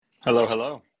Hello,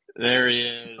 hello. There he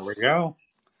There we is. go.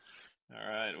 All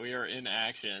right, we are in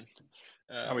action.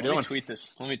 How we Let me doing? tweet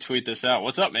this. Let me tweet this out.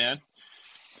 What's up, man?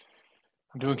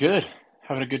 I'm doing good.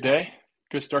 Having a good day.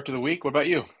 Good start to the week. What about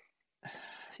you?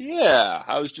 Yeah,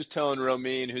 I was just telling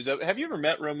Romeen, who's up. Have you ever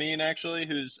met Romeen actually,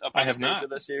 who's up I on have stage not.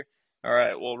 with us here? All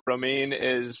right. Well, Romeen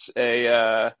is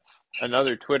a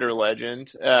another Twitter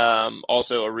legend,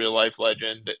 also a real life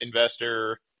legend,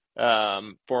 investor,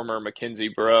 former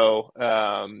McKinsey bro,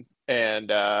 and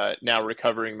now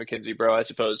recovering McKinsey bro, I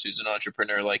suppose, who's an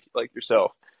entrepreneur like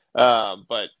yourself.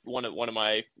 But one of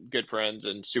my good friends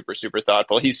and super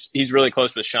thoughtful. He's really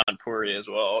close with Sean Puri as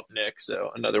well, Nick.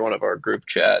 So another one of our group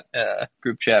chat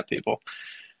people.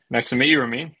 Nice to meet you,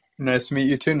 Ramin. Nice to meet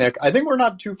you too, Nick. I think we're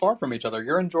not too far from each other.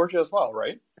 You're in Georgia as well,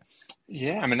 right?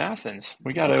 Yeah, I'm in Athens.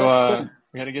 We got to Okay,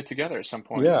 cool. get together at some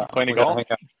point. Yeah, You play any we gotta golf? hang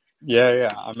out.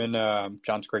 Yeah. I'm in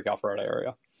Johns Creek, Alpharetta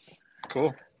area.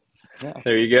 Cool. Yeah.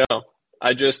 There you go.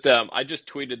 I just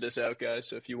tweeted this out, guys.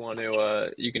 So if you want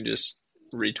to, you can just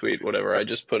retweet whatever I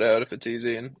just put out if it's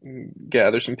easy, and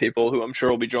gather some people who I'm sure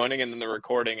will be joining, and then the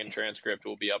recording and transcript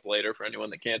will be up later for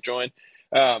anyone that can't join.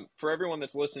 For everyone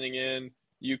that's listening in,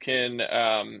 you can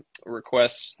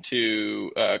request to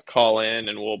call in,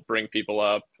 and we'll bring people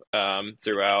up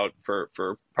throughout for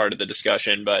part of the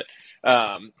discussion. But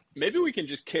maybe we can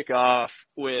just kick off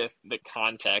with the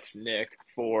context, Nick,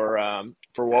 for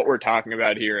what we're talking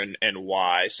about here and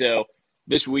why. So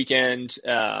this weekend,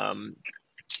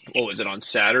 what was it, on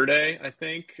Saturday, I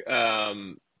think?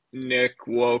 Nick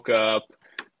woke up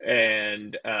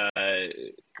and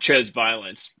chose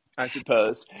violence, I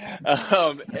suppose.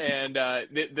 And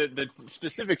the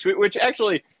specific tweet, which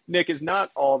actually, Nick, is not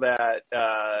all that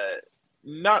out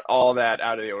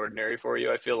of the ordinary for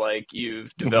you. I feel like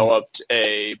you've Hmm. developed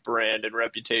a brand and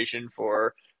reputation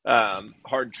for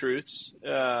hard truths,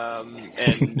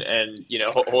 and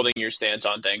holding your stance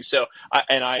on things. So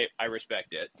I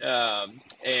respect it.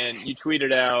 And you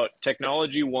tweeted out,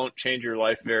 technology won't change your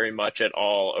life very much at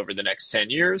all over the next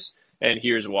 10 years, and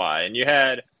here's why. And you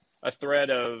had a thread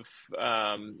of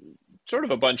sort of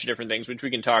a bunch of different things, which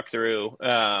we can talk through.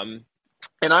 And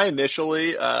I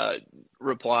initially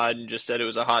replied and just said it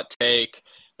was a hot take.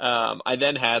 I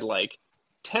then had like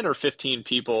 10 or 15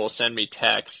 people send me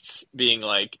texts being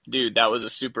like, dude, that was a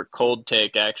super cold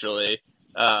take, actually.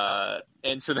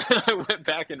 And so then I went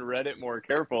back and read it more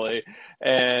carefully,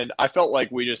 and I felt like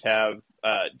we just have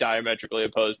diametrically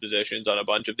opposed positions on a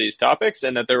bunch of these topics,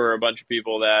 and that there were a bunch of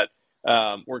people that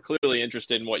were clearly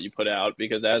interested in what you put out,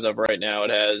 because as of right now,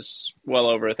 it has well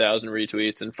over 1,000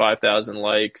 retweets and 5,000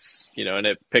 likes, and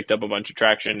it picked up a bunch of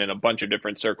traction in a bunch of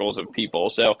different circles of people.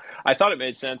 So I thought it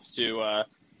made sense to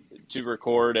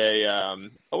record a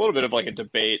little bit of like a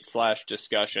debate slash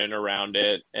discussion around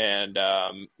it, and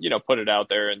put it out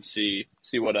there and see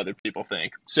what other people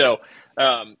think. So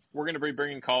we're going to be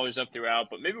bringing callers up throughout,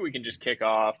 but maybe we can just kick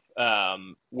off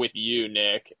with you,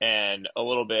 Nick, and a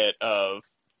little bit of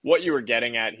what you were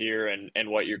getting at here, and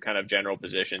what your kind of general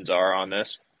positions are on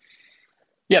this.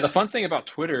 Yeah, the fun thing about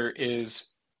Twitter is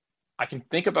I can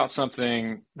think about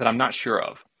something that I'm not sure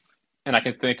of, and I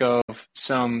can think of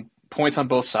some points on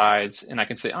both sides, and I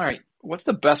can say, all right, what's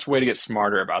the best way to get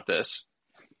smarter about this?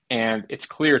 And it's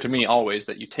clear to me always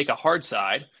that you take a hard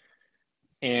side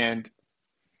and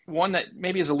one that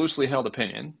maybe is a loosely held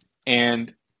opinion,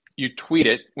 and you tweet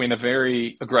it in a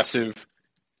very aggressive,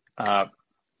 uh,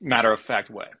 matter of fact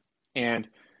way. And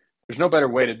there's no better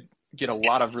way to get a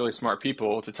lot of really smart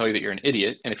people to tell you that you're an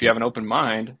idiot. And if you have an open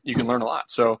mind, you can learn a lot.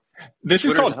 So This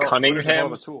is called Twitter's a hell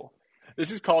of a Cunningham's. tool.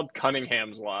 This is called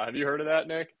Cunningham's law. Have you heard of that,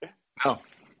 Nick? No.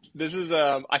 This is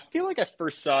I feel like I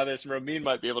first saw this. Ramin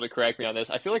might be able to correct me on this.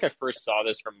 I feel like I first saw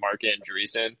this from Mark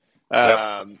Andreessen.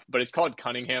 Yep. But it's called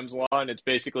Cunningham's law, and it's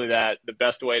basically that the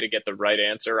best way to get the right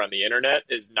answer on the internet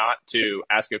is not to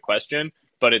ask a question,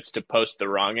 but it's to post the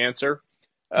wrong answer.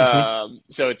 Hmm.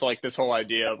 So it's like this whole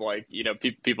idea of like,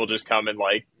 people just come and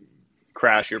like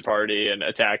crash your party and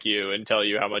attack you and tell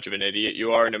you how much of an idiot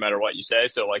you are, no matter what you say.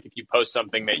 So like if you post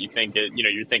something that you think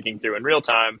you're thinking through in real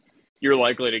time, you're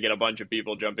likely to get a bunch of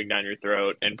people jumping down your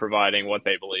throat and providing what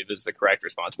they believe is the correct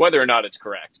response, whether or not it's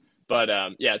correct. But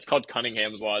yeah, it's called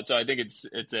Cunningham's law. So I think it's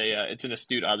an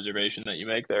astute observation that you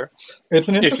make there. It's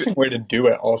an If interesting way to do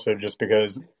it also, just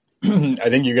because I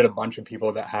think you get a bunch of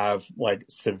people that have like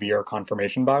severe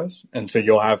confirmation bias. And so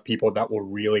you'll have people that will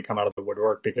really come out of the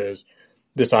woodwork because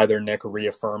this either Nick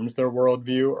reaffirms their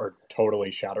worldview or totally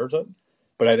shatters it.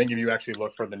 But I think if you actually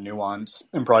look for the nuance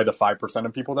and probably the 5%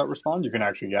 of people that respond, you can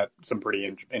actually get some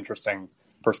pretty interesting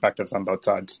perspectives on both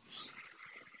sides.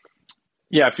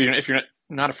 Yeah, if you're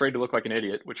not afraid to look like an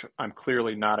idiot, which I'm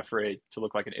clearly not afraid to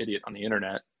look like an idiot on the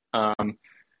internet,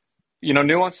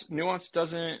 Nuance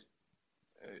doesn't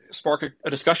spark a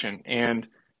discussion. And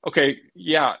okay,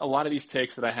 yeah, a lot of these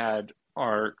takes that I had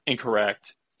are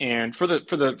incorrect. And for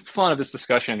the fun of this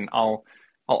discussion, I'll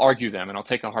argue them and I'll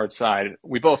take a hard side.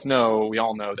 We all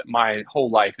know that my whole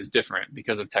life is different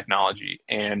because of technology.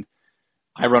 And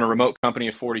I run a remote company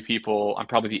of 40 people. I'm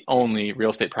probably the only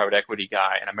real estate private equity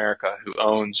guy in America who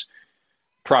owns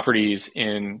properties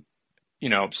in,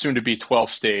 soon to be 12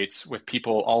 states with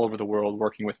people all over the world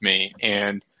working with me.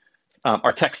 And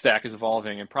our tech stack is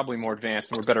evolving and probably more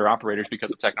advanced, and we're better operators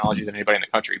because of technology than anybody in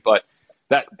the country. But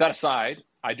that aside,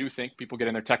 I do think people get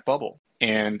in their tech bubble,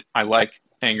 and I like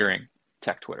angering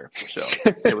tech Twitter. So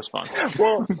it was fun.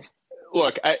 Well,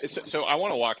 look, so I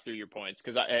want to walk through your points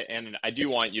because I do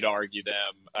want you to argue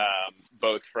them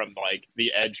both from like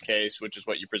the edge case, which is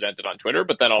what you presented on Twitter,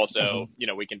 but then also,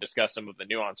 we can discuss some of the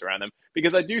nuance around them,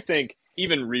 because I do think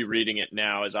even rereading it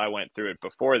now, as I went through it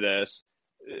before this,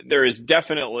 there is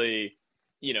definitely,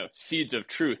 seeds of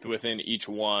truth within each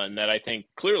one that I think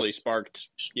clearly sparked,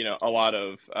 a lot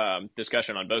of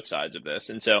discussion on both sides of this.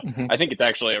 And so I think it's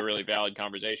actually a really valid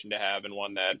conversation to have, and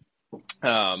one that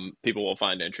people will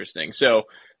find interesting. So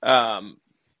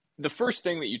the first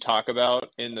thing that you talk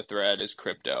about in the thread is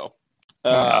crypto.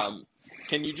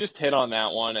 Can you just hit on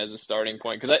that one as a starting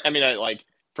point? Because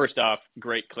first off,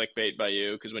 great clickbait by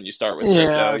you, because when you start with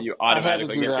crypto, you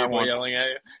automatically get people yelling at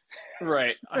you.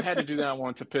 Right. I had to do that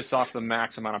one to piss off the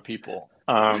max amount of people.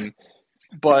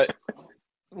 But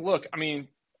look, there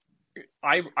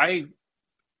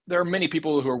are many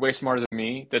people who are way smarter than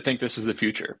me that think this is the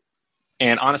future.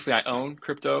 And honestly, I own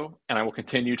crypto, and I will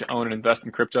continue to own and invest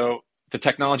in crypto. The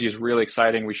technology is really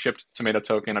exciting. We shipped Tomato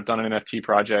Token. I've done an NFT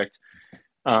project.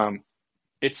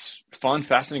 It's fun,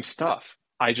 fascinating stuff.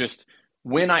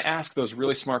 When I ask those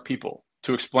really smart people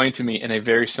to explain to me in a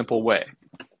very simple way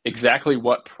exactly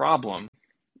what problem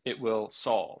it will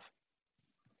solve,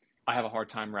 I have a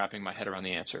hard time wrapping my head around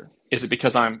the answer. Is it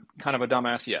because I'm kind of a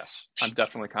dumbass? Yes, I'm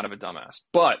definitely kind of a dumbass.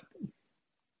 But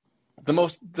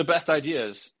the best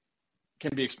ideas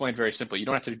can be explained very simply. You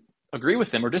don't have to agree with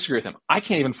them or disagree with them. I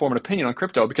can't even form an opinion on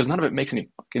crypto because none of it makes any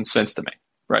fucking sense to me.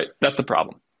 Right? That's the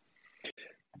problem.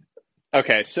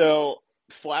 Okay, so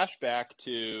flashback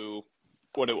to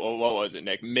what was it,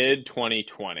 Nick? Mid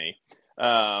 2020.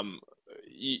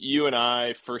 You and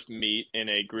I first meet in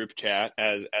a group chat,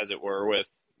 as it were, with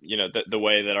the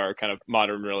way that our kind of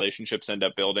modern relationships end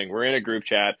up building. We're in a group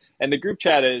chat, and the group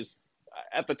chat is,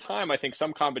 at the time, I think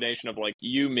some combination of like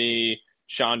you, me,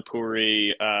 Sean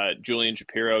Puri, Julian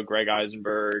Shapiro, Greg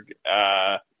Eisenberg,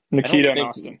 Nikita and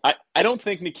Austin. I don't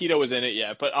think Nikita was in it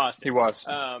yet, but Austin. He was.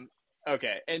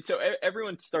 Okay. And so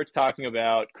everyone starts talking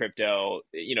about crypto.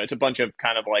 It's a bunch of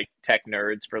kind of like tech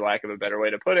nerds, for lack of a better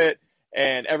way to put it.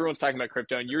 And everyone's talking about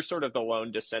crypto, and you're sort of the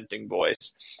lone dissenting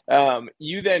voice.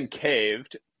 You then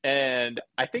caved, and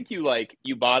I think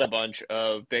you bought a bunch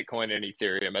of Bitcoin and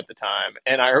Ethereum at the time.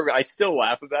 And I still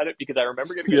laugh about it because I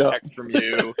remember getting a text from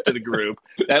you to the group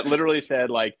that literally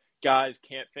said, like, guys,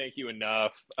 can't thank you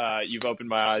enough. You've opened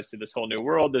my eyes to this whole new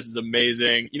world. This is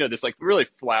amazing. This like really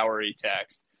flowery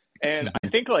text. And I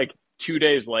think like 2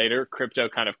 days later, crypto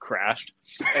kind of crashed,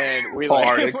 and we it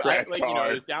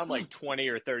was down like 20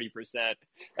 or 30%.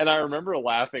 And I remember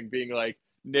laughing, being like,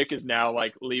 Nick is now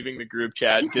like leaving the group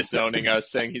chat, disowning us,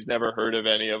 saying he's never heard of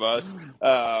any of us,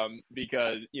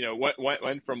 because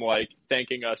went from like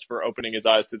thanking us for opening his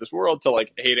eyes to this world to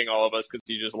like hating all of us because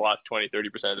he just lost 20-30%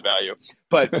 of the value.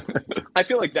 But I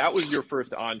feel like that was your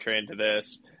first entree into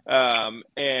this,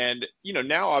 and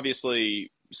now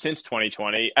obviously since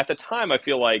 2020, at the time I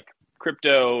feel like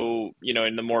crypto,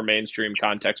 in the more mainstream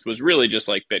context, was really just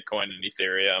like Bitcoin and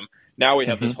Ethereum. Now we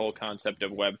have this whole concept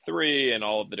of Web3 and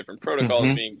all of the different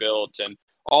protocols being built and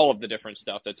all of the different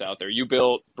stuff that's out there. You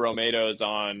built Bromados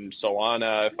on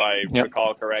Solana, if I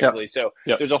recall correctly. So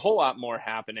there's a whole lot more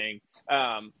happening.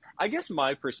 I guess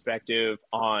my perspective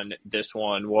on this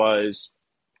one was,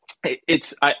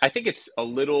 I think it's a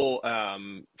little,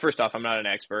 first off, I'm not an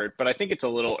expert, but I think it's a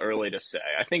little early to say.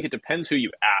 I think it depends who you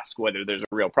ask whether there's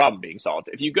a real problem being solved.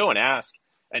 If you go and ask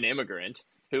an immigrant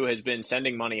who has been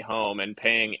sending money home and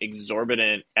paying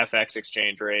exorbitant FX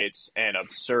exchange rates and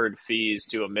absurd fees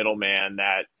to a middleman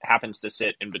that happens to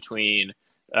sit in between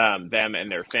them and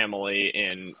their family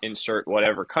in insert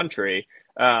whatever country,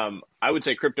 I would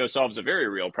say crypto solves a very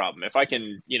real problem. If I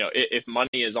can, if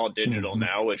money is all digital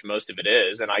now, which most of it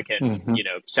is, and I can,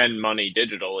 send money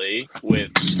digitally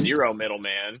with zero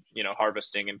middleman,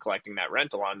 harvesting and collecting that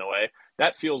rent along the way,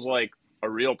 that feels like a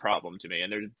real problem to me.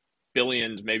 And there's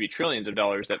billions, maybe trillions of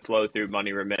dollars that flow through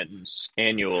money remittance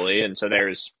annually. And so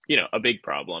there's, a big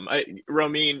problem.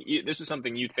 Romeen, this is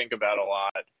something you think about a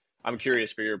lot. I'm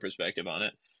curious for your perspective on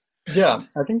it. Yeah,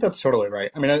 I think that's totally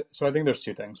right. I mean, so I think there's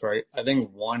two things, right? I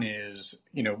think one is,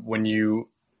 when you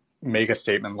make a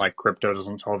statement like crypto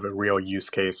doesn't solve a real use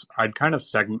case, I'd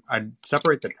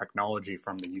separate the technology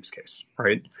from the use case,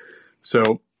 right?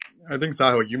 So I think,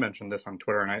 Sahil, you mentioned this on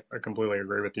Twitter, and I completely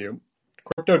agree with you.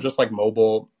 Crypto, just like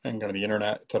mobile and kind of the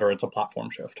internet, et cetera, it's a platform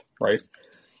shift, right?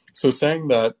 So saying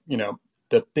that,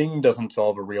 the thing doesn't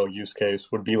solve a real use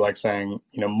case would be like saying,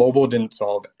 mobile didn't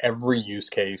solve every use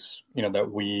case,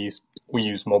 that we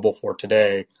use mobile for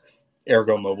today,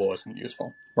 ergo mobile isn't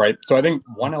useful, right? So I think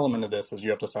one element of this is you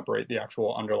have to separate the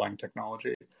actual underlying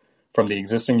technology from the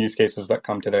existing use cases that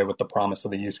come today with the promise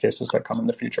of the use cases that come in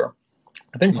the future.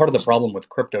 I think part of the problem with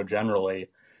crypto generally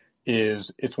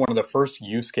is it's one of the first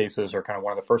use cases or kind of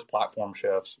one of the first platform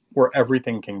shifts where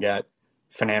everything can get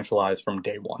financialized from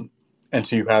day one. And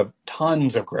so you have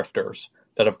tons of grifters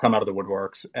that have come out of the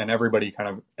woodworks and everybody kind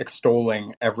of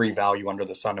extolling every value under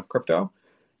the sun of crypto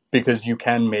because you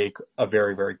can make a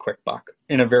very, very quick buck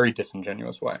in a very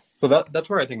disingenuous way. So that's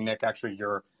where I think, Nick, actually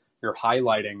you're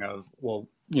highlighting of, well,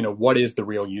 what is the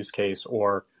real use case?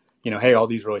 Or, hey, all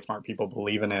these really smart people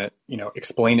believe in it,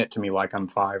 explain it to me like I'm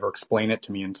five or explain it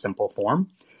to me in simple form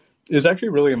is actually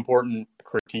really important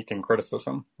critique and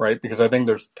criticism, right? Because I think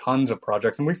there's tons of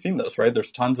projects, and we've seen this, right?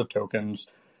 There's tons of tokens,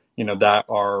 that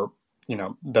are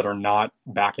not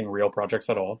backing real projects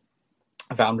at all.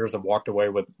 Founders have walked away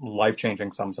with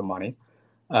life-changing sums of money,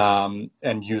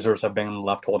 and users have been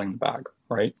left holding the bag,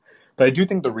 right? But I do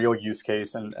think the real use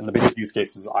case and the biggest use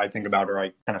cases I think about or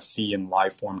I kind of see in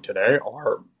live form today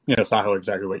are, Sahil,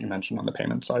 exactly what you mentioned on the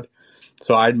payment side.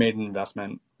 So I'd made an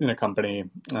investment in a company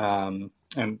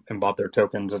and bought their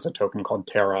tokens. It's a token called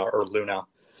Terra or Luna.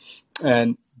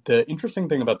 And the interesting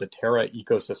thing about the Terra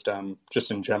ecosystem,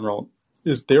 just in general,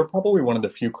 is they're probably one of the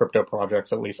few crypto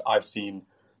projects, at least I've seen,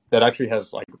 that actually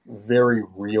has like very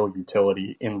real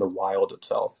utility in the wild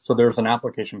itself. So there's an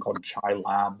application called Chai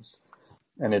Labs,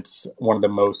 and it's one of the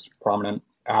most prominent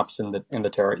apps in the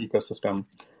Terra ecosystem.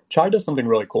 Chai does something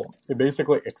really cool. It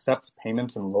basically accepts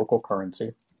payments in local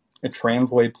currency. It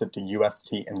translates it to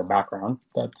UST in the background.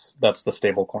 That's the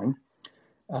stable coin.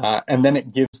 And then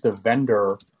it gives the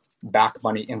vendor back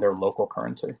money in their local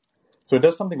currency. So it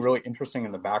does something really interesting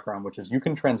in the background, which is you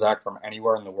can transact from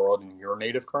anywhere in the world in your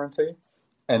native currency.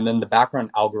 And then the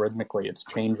background algorithmically, it's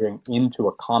changing into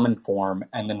a common form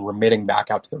and then remitting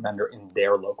back out to the vendor in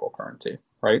their local currency,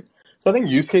 right? So I think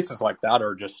use cases like that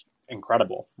are just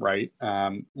incredible, right?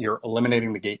 You're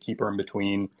eliminating the gatekeeper in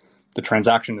between. The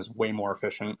transaction is way more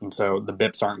efficient. And so the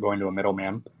bips aren't going to a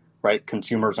middleman, right?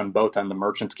 Consumers on both ends, the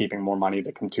merchant's keeping more money,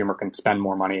 the consumer can spend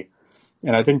more money.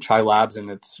 And I think Chai Labs in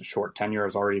its short tenure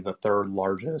is already the third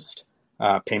largest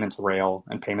payments rail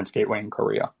and payments gateway in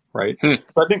Korea, right? So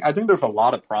I think there's a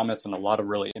lot of promise and a lot of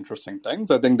really interesting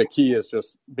things. I think the key is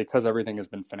just because everything has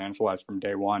been financialized from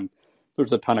day one,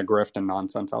 there's a ton of grift and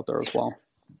nonsense out there as well.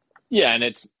 Yeah, and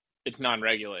it's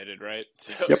non-regulated, right?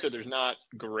 So, Yep. So there's not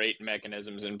great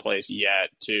mechanisms in place yet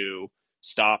to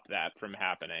stop that from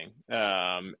happening.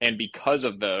 And because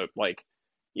of the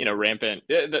rampant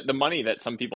the money that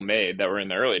some people made that were in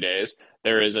the early days,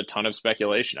 there is a ton of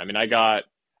speculation. I mean,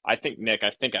 I think Nick,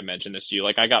 I think I mentioned this to you.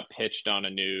 Like, I got pitched on a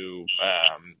new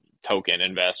token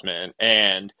investment,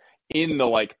 and in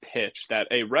the pitch that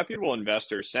a reputable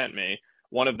investor sent me,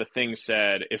 one of the things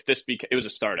said, if this it was a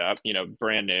startup,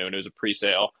 brand new, and it was a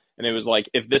pre-sale, and it was like,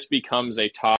 if this becomes a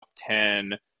top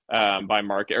 10 by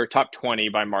market or top 20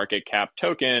 by market cap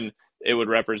token, it would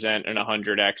represent an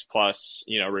 100x plus,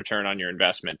 return on your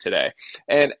investment today.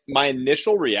 And my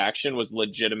initial reaction was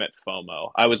legitimate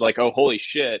FOMO. I was like, oh, holy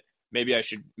shit, maybe I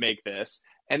should make this.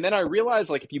 And then I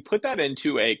realized, if you put that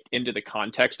into the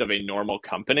context of a normal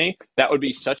company, that would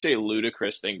be such a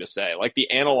ludicrous thing to say. Like,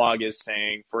 the analog is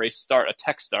saying for a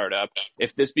tech startup,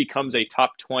 if this becomes a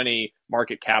top 20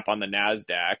 market cap on the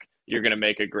NASDAQ, you're going to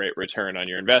make a great return on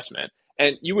your investment.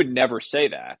 And you would never say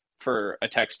that for a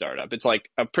tech startup. It's like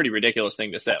a pretty ridiculous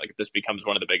thing to say. Like, if this becomes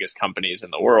one of the biggest companies in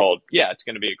the world, yeah, it's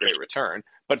going to be a great return.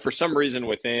 But for some reason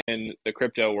within the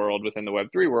crypto world, within the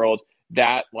Web3 world,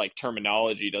 that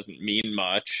terminology doesn't mean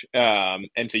much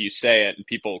until you say it, and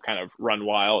people kind of run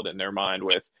wild in their mind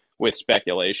with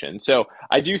speculation. So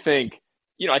I do think,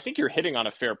 I think you're hitting on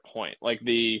a fair point. Like,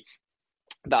 the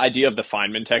idea of the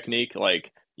Feynman technique,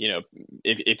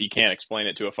 if you can't explain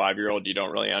it to a 5-year-old, you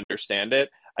don't really understand it.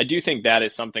 I do think that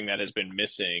is something that has been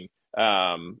missing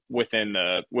within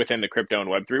the crypto and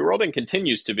Web3 world, and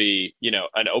continues to be,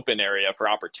 an open area for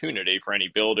opportunity for any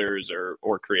builders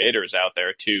or creators out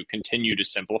there to continue to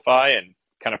simplify and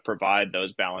kind of provide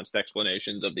those balanced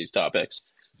explanations of these topics.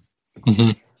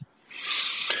 Mm-hmm.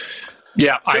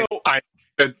 Yeah, so,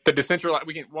 the decentralized.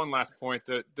 We get one last point.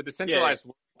 The decentralized.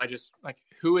 Yeah. I just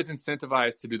who is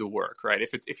incentivized to do the work, right?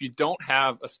 If you don't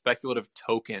have a speculative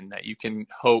token that you can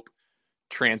hope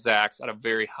transacts at a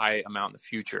very high amount in the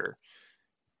future,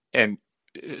 and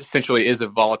essentially is a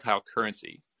volatile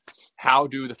currency, how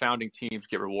do the founding teams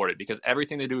get rewarded? Because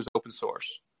everything they do is open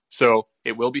source, so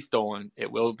it will be stolen.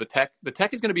 The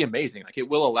tech is going to be amazing. It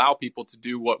will allow people to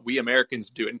do what we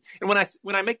Americans do. And when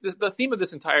I make this, the theme of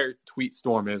this entire tweet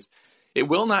storm is, it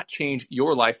will not change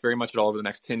your life very much at all over the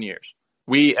next 10 years.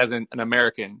 We, as an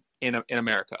American in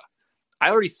America,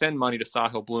 I already send money to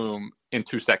Sahil Bloom in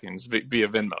 2 seconds via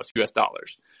Venmo, US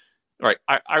dollars. All right,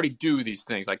 I already do these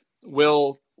things.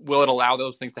 Will it allow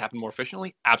those things to happen more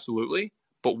efficiently? Absolutely.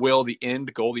 But will the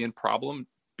end goal, the end problem,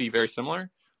 be very similar?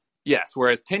 Yes.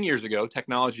 Whereas 10 years ago,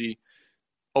 technology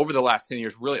over the last 10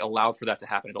 years really allowed for that to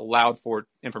happen. It allowed for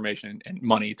information and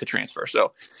money to transfer.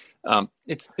 So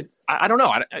I don't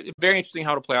know. It's very interesting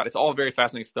how to play out. It's all very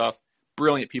fascinating stuff.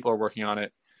 Brilliant people are working on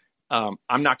it.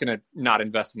 I'm not going to not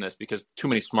invest in this because too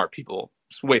many smart people,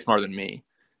 way smarter than me,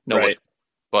 know right.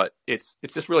 But it's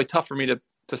just really tough for me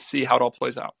to see how it all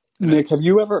plays out. Nick, have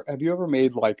you ever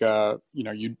made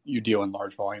you deal in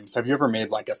large volumes. Have you ever made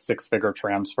a 6-figure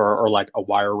transfer or a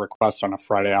wire request on a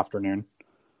Friday afternoon?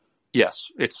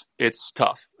 Yes, it's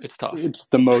tough. It's tough. It's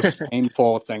the most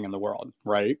painful thing in the world,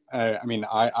 right?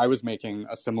 I was making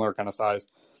a similar kind of size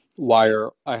wire.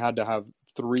 I had to have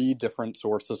 3 different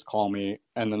sources call me,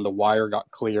 and then the wire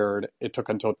got cleared. It took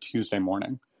until Tuesday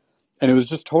morning. And it was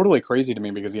just totally crazy to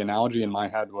me because the analogy in my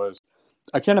head was,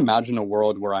 I can't imagine a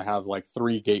world where I have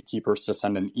 3 gatekeepers to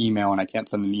send an email, and I can't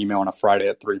send an email on a Friday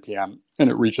at 3 p.m. and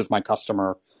it reaches my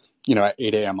customer, at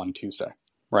 8 a.m. on Tuesday,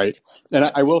 right?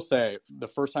 And I will say, the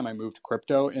first time I moved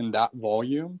crypto in that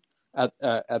volume at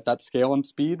that scale and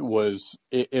speed was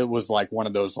one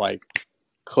of those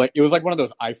click. It was one of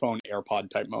those iPhone AirPod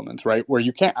type moments, right? Where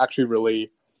you can't actually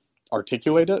really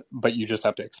articulate it, but you just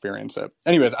have to experience it.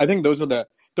 Anyways, I think those are the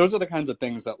kinds of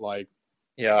things that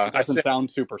it doesn't sound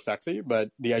super sexy,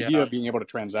 but the idea of being able to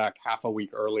transact half a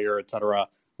week earlier, et cetera,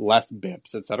 less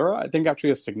bips, et cetera, I think actually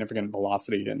has significant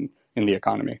velocity in the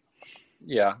economy.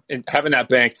 Yeah. And having that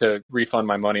bank to refund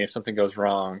my money if something goes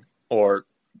wrong, or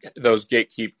those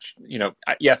gatekeep,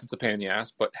 yes, it's a pain in the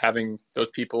ass, but having those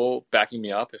people backing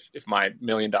me up if my $1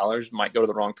 million might go to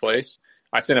the wrong place.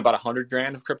 I sent about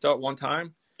 $100,000 of crypto at one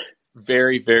time.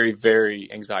 Very, very, very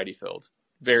anxiety filled.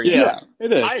 It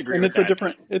is. I agree. And with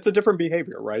it's a different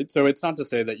behavior, right? So it's not to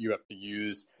say that you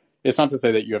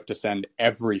have to send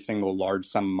every single large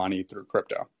sum of money through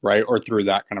crypto, right? Or through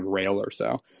that kind of rail or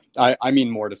so. I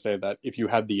mean more to say that if you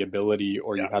had the ability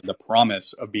or you had the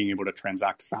promise of being able to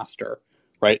transact faster,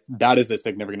 right? That is a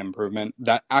significant improvement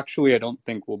that actually I don't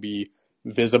think will be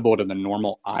visible to the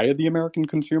normal eye of the American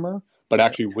consumer, but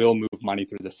actually will move money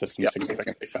through the system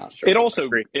significantly faster. It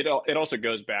also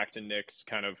goes back to Nick's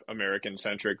kind of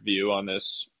American-centric view on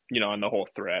this, on the whole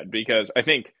thread, because I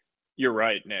think you're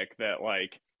right, Nick, that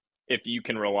if you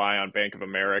can rely on Bank of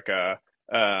America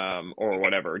or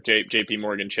whatever, JP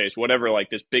Morgan Chase, whatever,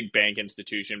 this big bank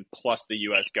institution plus the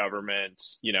U.S. government,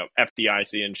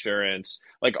 FDIC insurance,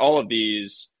 all of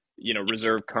these,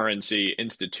 reserve currency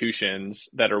institutions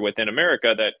that are within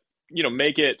America that,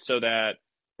 make it so that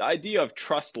the idea of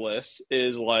trustless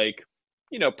is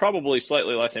probably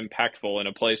slightly less impactful in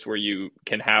a place where you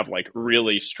can have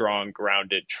really strong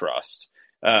grounded trust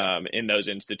in those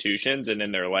institutions and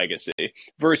in their legacy,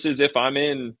 versus if I'm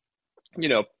in,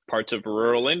 parts of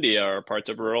rural India or parts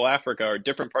of rural Africa or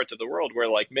different parts of the world where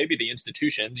maybe the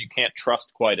institutions you can't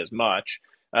trust quite as much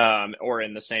or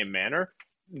in the same manner.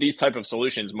 These type of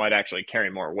solutions might actually carry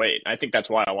more weight. I think that's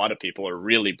why a lot of people are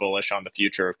really bullish on the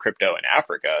future of crypto in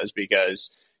Africa, is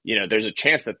because, there's a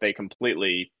chance that they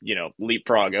completely,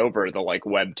 leapfrog over the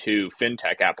Web 2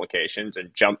 fintech applications and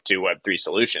jump to Web 3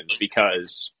 solutions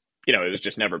because, it was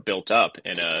just never built up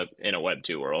in a Web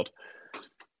 2 world.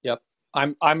 Yep.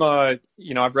 I've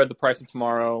read the price of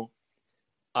tomorrow.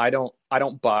 I don't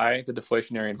buy the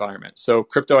deflationary environment. So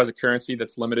crypto as a currency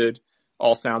that's limited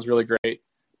all sounds really great.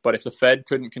 But if the Fed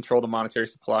couldn't control the monetary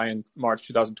supply in March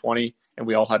 2020 and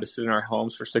we all had to sit in our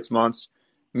homes for 6 months,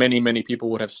 many, many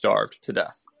people would have starved to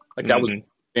death. That was an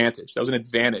advantage. That was an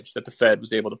advantage that the Fed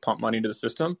was able to pump money into the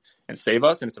system and save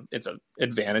us. And it's an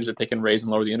advantage that they can raise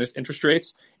and lower the interest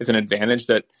rates. It's an advantage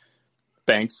that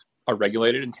banks are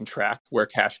regulated and can track where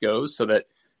cash goes so that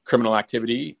criminal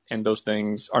activity and those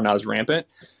things are not as rampant.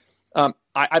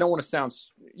 I don't want to sound,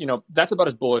 that's about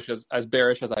as bullish as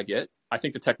bearish as I get. I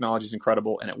think the technology is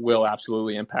incredible and it will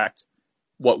absolutely impact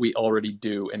what we already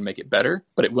do and make it better,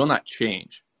 but it will not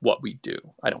change what we do,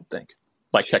 I don't think,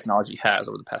 like technology has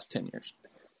over the past 10 years.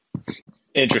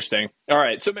 Interesting. All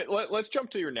right. So let's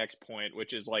jump to your next point,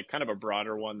 which is like kind of a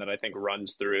broader one that I think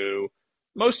runs through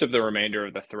most of the remainder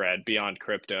of the thread beyond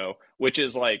crypto, which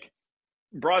is like,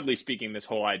 broadly speaking, this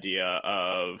whole idea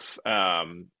of,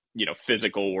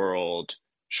 physical world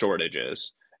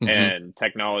shortages and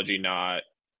technology not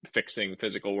fixing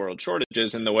physical world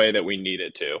shortages in the way that we need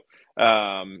it to.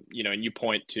 And you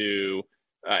point to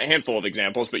a handful of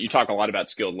examples, but you talk a lot about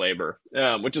skilled labor,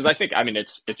 which is, I think,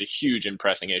 it's a huge and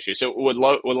pressing issue. So would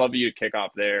love you to kick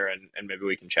off there and maybe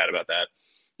we can chat about that.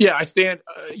 Yeah, I stand.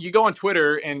 You go on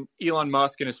Twitter and Elon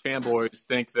Musk and his fanboys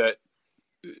think that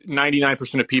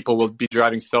 99% of people will be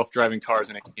driving self-driving cars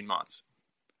in 18 months.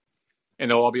 And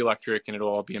they'll all be electric and it'll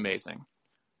all be amazing.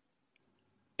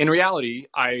 In reality,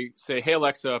 I say, hey,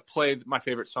 Alexa, play my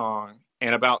favorite song.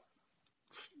 And about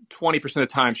 20% of the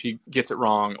time she gets it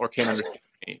wrong or can't understand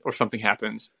me or something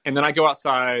happens. And then I go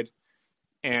outside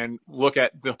and look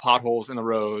at the potholes in the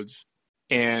roads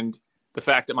and the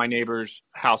fact that my neighbor's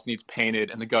house needs painted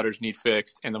and the gutters need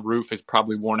fixed and the roof is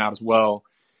probably worn out as well.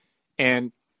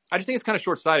 And I just think it's kind of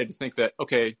short-sighted to think that,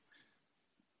 okay,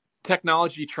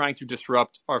 technology trying to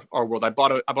disrupt our world. I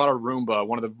bought a Roomba,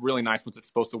 one of the really nice ones that's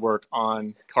supposed to work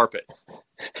on carpet.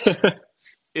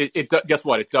 Guess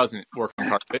what? It doesn't work on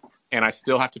carpet. And I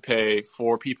still have to pay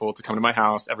 4 people to come to my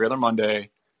house every other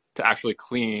Monday to actually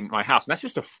clean my house. And that's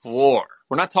just a floor.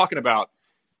 We're not talking about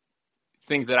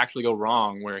things that actually go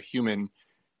wrong where a human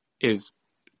is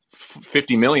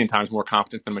 50 million times more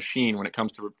competent than a machine when it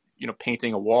comes to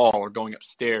painting a wall or going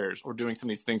upstairs or doing some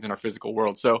of these things in our physical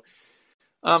world. So,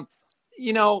 I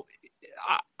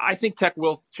think tech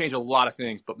will change a lot of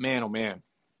things, but man, oh man,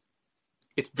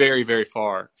 it's very, very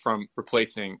far from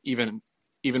replacing even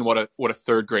what a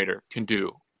third grader can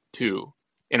do to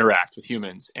interact with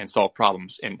humans and solve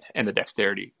problems and the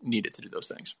dexterity needed to do those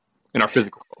things in our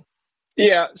physical world.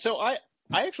 Yeah. So I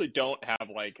actually don't have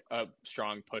like a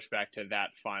strong pushback to that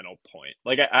final point.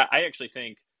 Like I actually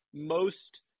think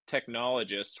most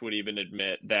technologists would even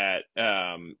admit that,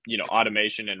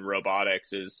 automation and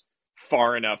robotics is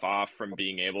far enough off from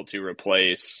being able to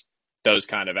replace those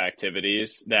kind of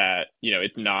activities that,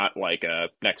 it's not like a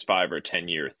next 5 or 10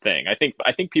 year thing. I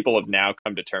think people have now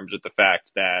come to terms with the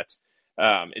fact that,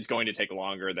 it's going to take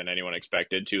longer than anyone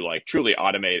expected to like truly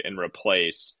automate and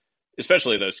replace,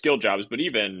 especially those skilled jobs, but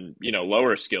even,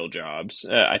 lower skilled jobs.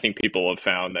 I think people have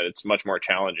found that it's much more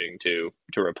challenging to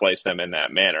replace them in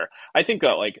that manner. I think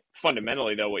that like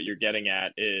fundamentally though, what you're getting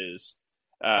at is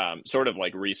sort of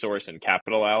like resource and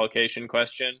capital allocation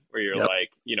question where you're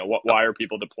like, why are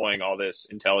people deploying all this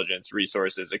intelligence,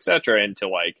 resources, et cetera, into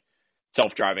like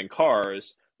self-driving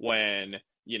cars when,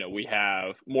 we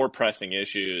have more pressing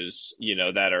issues,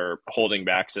 that are holding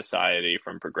back society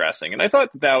from progressing. And I thought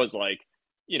that was like,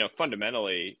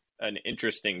 fundamentally an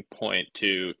interesting point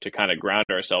to kind of ground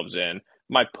ourselves in.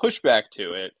 My pushback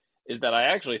to it is that I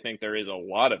actually think there is a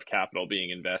lot of capital being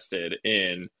invested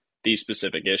in these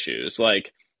specific issues.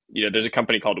 Like, there's a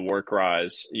company called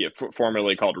Workrise,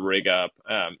 formerly called RigUp.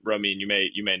 Romeen, you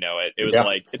may know it. It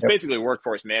was it's basically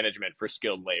workforce management for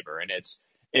skilled labor. And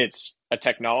it's a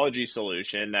technology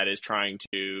solution that is trying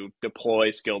to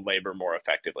deploy skilled labor more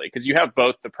effectively. Because you have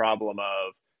both the problem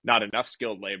of not enough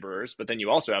skilled laborers, but then you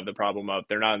also have the problem of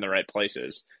they're not in the right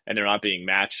places and they're not being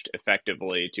matched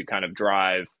effectively to kind of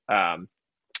drive,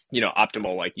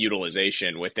 optimal like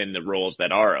utilization within the roles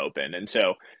that are open. And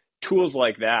so tools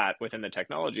like that within the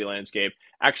technology landscape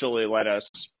actually let us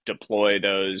deploy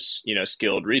those,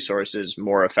 skilled resources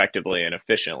more effectively and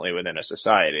efficiently within a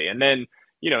society. And then,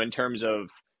 in terms of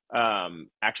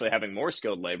actually having more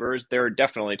skilled laborers, there are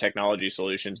definitely technology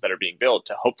solutions that are being built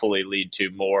to hopefully lead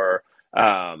to more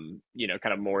kind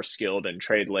of more skilled and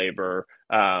trade labor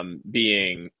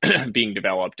being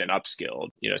developed and upskilled.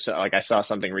 So like I saw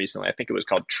something recently, I think it was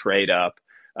called TradeUp,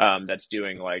 that's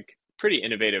doing like pretty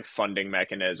innovative funding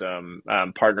mechanism,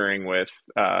 partnering with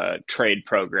trade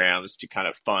programs to kind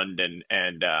of fund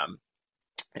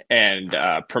and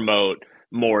promote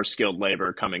more skilled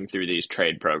labor coming through these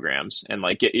trade programs, and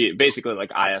like basically like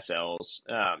ISLs,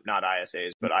 not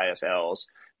ISAs, but ISLs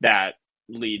that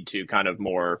lead to kind of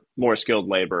more skilled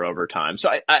labor over time. So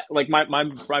I like my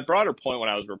broader point when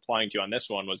I was replying to you on this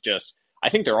one was just, I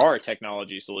think there are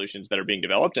technology solutions that are being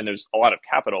developed and there's a lot of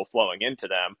capital flowing into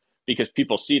them because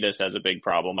people see this as a big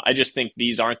problem. I just think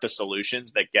these aren't the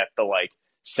solutions that get the like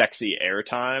sexy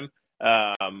airtime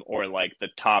or like the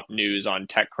top news on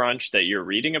TechCrunch that you're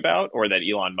reading about or that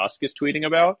Elon Musk is tweeting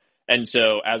about. And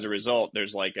so as a result,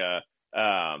 there's like a,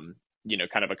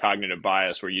 kind of a cognitive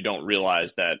bias where you don't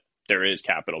realize that there is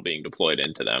capital being deployed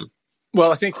into them.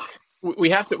 Well, I think we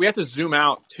have to zoom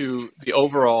out to the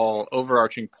overall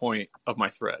overarching point of my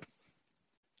thread.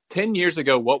 10 years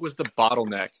ago, what was the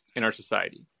bottleneck in our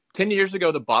society? 10 years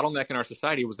ago, the bottleneck in our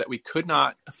society was that we could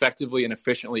not effectively and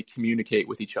efficiently communicate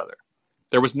with each other.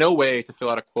 There was no way to fill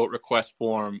out a quote request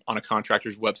form on a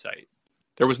contractor's website.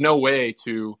 There was no way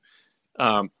to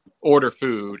order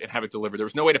food and have it delivered. There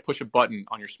was no way to push a button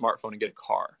on your smartphone and get a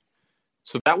car.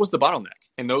 So that was the bottleneck.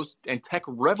 And tech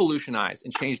revolutionized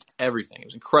and changed everything. It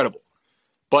was incredible.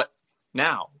 But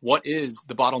now, what is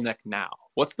the bottleneck now?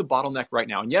 What's the bottleneck right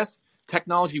now? And yes,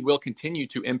 technology will continue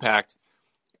to impact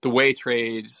the way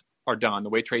trades are done, the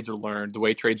way trades are learned, the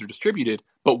way trades are distributed.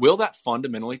 But will that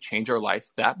fundamentally change our life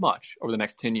that much over the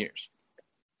next 10 years?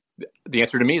 The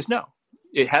answer to me is no.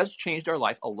 It has changed our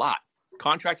life a lot.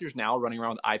 Contractors now are running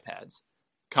around with iPads.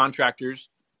 Contractors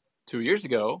 2 years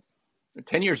ago,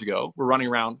 10 years ago, were running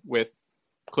around with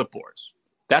clipboards.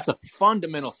 That's a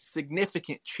fundamental,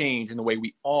 significant change in the way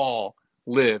we all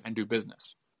live and do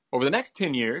business. Over the next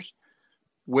 10 years,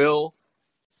 will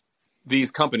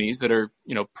these companies that are,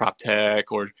 prop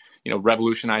tech or,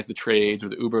 revolutionize the trades or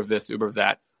the Uber of this, Uber of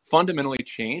that, fundamentally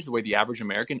change the way the average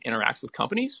American interacts with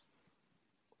companies?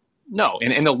 No.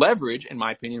 And the leverage, in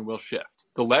my opinion, will shift.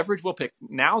 The leverage will pick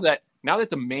now that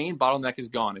the main bottleneck is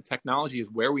gone and technology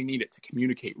is where we need it to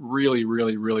communicate really,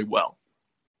 really, really well.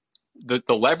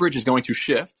 The leverage is going to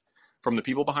shift from the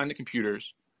people behind the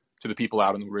computers to the people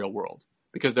out in the real world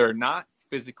because there are not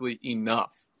physically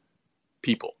enough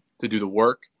people to do the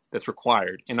work that's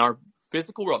required in our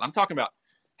physical world. I'm talking about,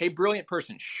 hey, brilliant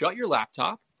person, shut your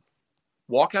laptop,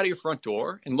 walk out of your front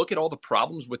door and look at all the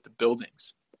problems with the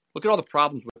buildings. Look at all the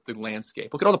problems with the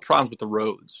landscape. Look at all the problems with the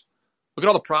roads. Look at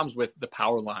all the problems with the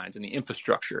power lines and the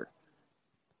infrastructure.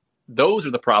 Those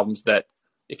are the problems that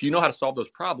if you know how to solve those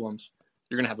problems,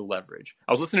 you're going to have the leverage.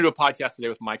 I was listening to a podcast today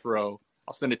with Mike Rowe.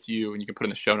 I'll send it to you and you can put it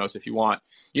in the show notes if you want.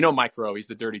 You know Mike Rowe, he's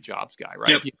the dirty jobs guy,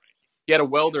 right? Yep. He had a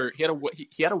welder. He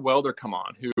had a welder come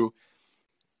on who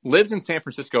lives in San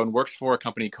Francisco and works for a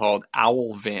company called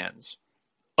Owl Vans,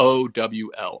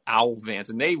 OWL, Owl Vans,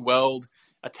 and they weld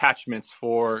attachments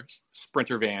for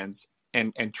Sprinter vans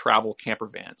and travel camper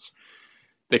vans.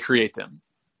 They create them.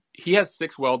 He has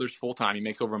 6 welders full time. He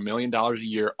makes over $1 million a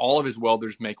year. All of his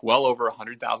welders make well over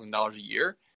 $100,000 a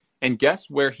year. And guess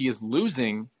where he is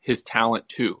losing his talent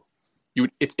to?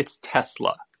 It's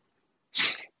Tesla.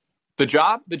 The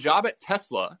job at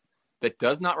Tesla that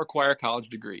does not require a college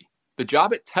degree, the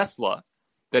job at Tesla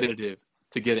that it is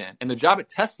to get in, and the job at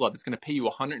Tesla that's going to pay you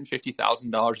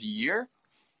 $150,000 a year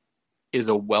is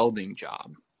a welding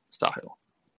job, Sahil.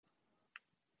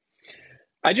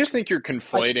 I just think you're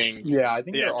conflating. I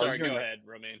think you're sorry, arguing. Go ahead,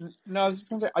 Romain. No, I was just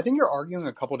going to say, I think you're arguing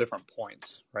a couple different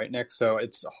points, right, Nick? So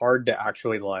it's hard to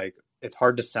actually it's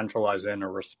hard to centralize in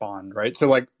or respond, right?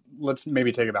 So let's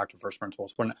maybe take it back to first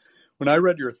principles. When I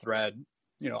read your thread,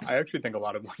 I actually think a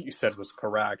lot of what you said was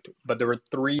correct, but there were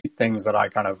 3 things that I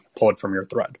kind of pulled from your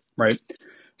thread, right?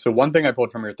 So one thing I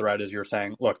pulled from your thread is you're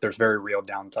saying, look, there's very real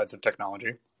downsides of technology.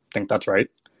 I think that's right.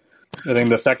 I think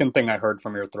the second thing I heard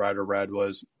from your thread or read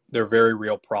was there are very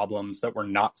real problems that we're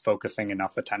not focusing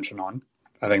enough attention on.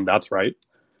 I think that's right.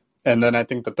 And then I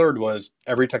think the third was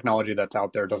every technology that's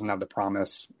out there doesn't have the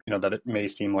promise, that it may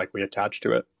seem like we attach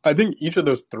to it. I think each of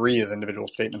those 3 as individual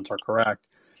statements are correct.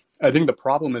 I think the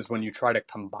problem is when you try to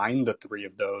combine the 3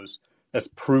 of those as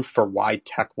proof for why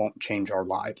tech won't change our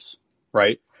lives,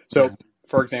 right? So,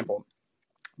 for example,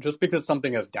 just because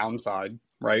something has downside,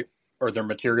 right, or there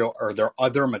are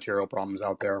other material problems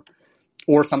out there,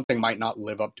 or something might not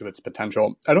live up to its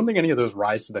potential, I don't think any of those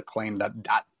rise to the claim that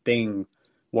that thing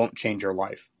won't change your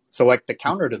life. So the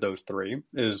counter to those 3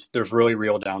 is there's really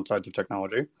real downsides of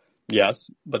technology. Yes,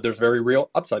 but there's very real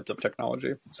upsides of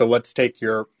technology. So let's take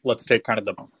kind of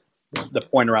the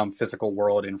point around physical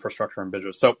world infrastructure and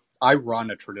business. So I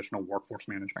run a traditional workforce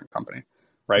management company,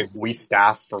 right? Mm-hmm. We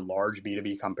staff for large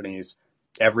B2B companies,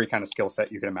 every kind of skill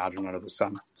set you can imagine under the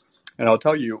sun. And I'll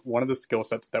tell you, one of the skill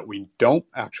sets that we don't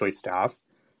actually staff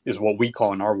is what we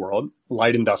call in our world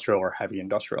light industrial or heavy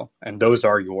industrial. And those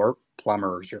are your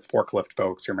plumbers, your forklift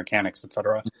folks, your mechanics, et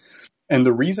cetera. And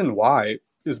the reason why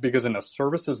is because in a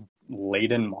services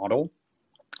laden model,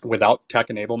 without tech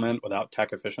enablement, without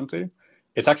tech efficiency,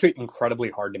 it's actually incredibly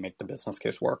hard to make the business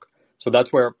case work. So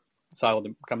that's where Sahil,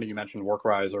 the company you mentioned,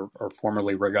 WorkRise or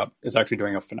formerly RigUp, is actually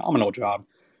doing a phenomenal job,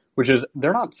 which is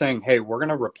they're not saying, hey, we're going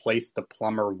to replace the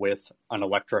plumber with an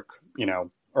electric,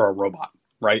 or a robot.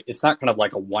 right? It's not kind of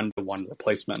like a one-to-one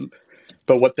replacement.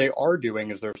 But what they are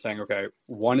doing is they're saying, okay,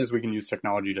 one is we can use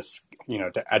technology to,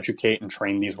 to educate and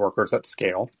train these workers at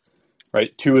scale,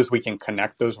 right? Two is we can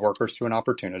connect those workers to an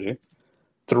opportunity.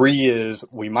 Three is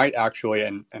we might actually,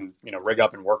 and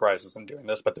RigUp and Workrise isn't doing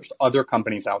this, but there's other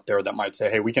companies out there that might say,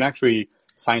 hey, we can actually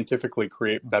scientifically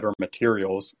create better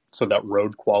materials so that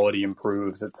road quality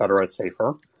improves, et cetera, it's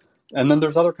safer. And then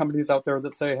there's other companies out there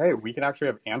that say, hey, we can actually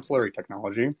have ancillary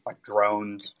technology like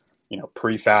drones,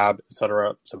 prefab, et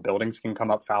cetera, so buildings can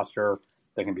come up faster,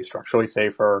 they can be structurally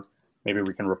safer. Maybe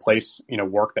we can replace,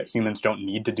 work that humans don't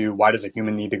need to do. Why does a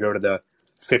human need to go to the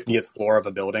 50th floor of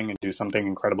a building and do something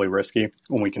incredibly risky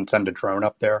when we can send a drone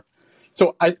up there?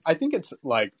 So I think it's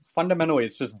like fundamentally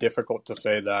it's just difficult to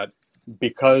say that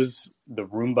because the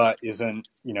Roomba isn't,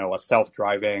 a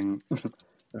self-driving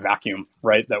vacuum,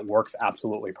 right, that works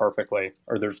absolutely perfectly,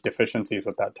 or there's deficiencies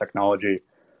with that technology,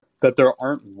 that there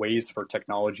aren't ways for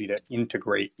technology to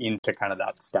integrate into kind of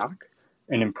that stack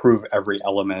and improve every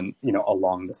element,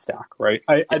 along the stack, right?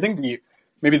 I think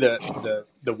maybe the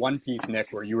one piece, Nick,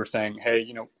 where you were saying,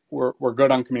 hey, we're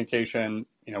good on communication,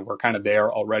 we're kind of there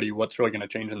already. What's really going to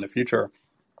change in the future?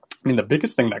 I mean, the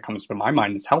biggest thing that comes to my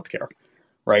mind is healthcare,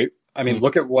 right? I mean,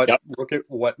 look at what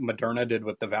Moderna did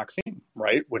with the vaccine,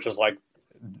 right? Which is like,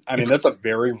 I mean, that's a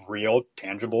very real,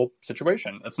 tangible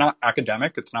situation. It's not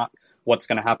academic. It's not what's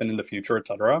going to happen in the future, et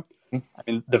cetera. I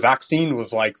mean, the vaccine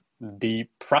was like the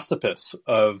precipice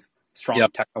of strong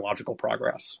technological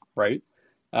progress, right?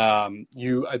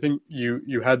 I think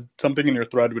you had something in your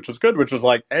thread, which was good, which was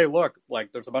like, hey, look,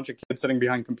 like there's a bunch of kids sitting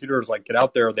behind computers, like get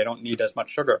out there. They don't need as much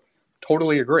sugar.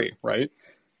 Totally agree, right?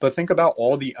 But think about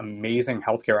all the amazing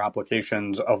healthcare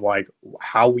applications of like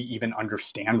how we even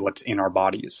understand what's in our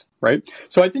bodies, right?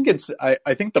 So I think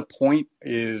I think the point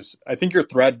is, I think your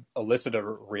thread elicited a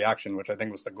reaction, which I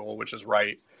think was the goal, which is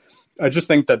right. I just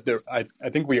think that I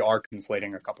think we are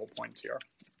conflating a couple points here.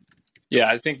 Yeah,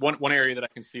 I think one area that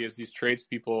I can see is these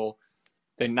tradespeople,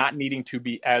 they're not needing to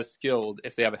be as skilled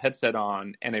if they have a headset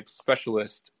on and a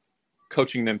specialist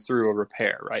coaching them through a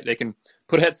repair, right? They can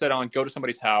put a headset on, go to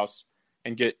somebody's house,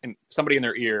 and get somebody in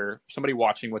their ear, somebody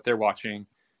watching what they're watching,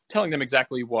 telling them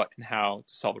exactly what and how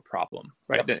to solve a problem,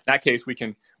 right? Yep. In that case, we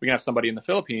can have somebody in the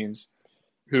Philippines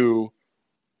who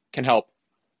can help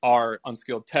our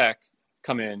unskilled tech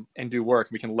come in and do work.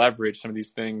 We can leverage some of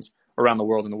these things around the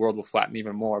world, and the world will flatten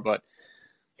even more. But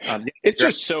it's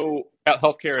just so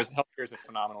healthcare is a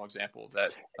phenomenal example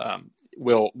that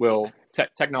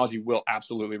technology will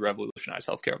absolutely revolutionize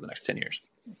healthcare over the next 10 years.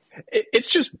 It's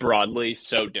just broadly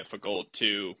so difficult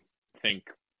to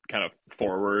think kind of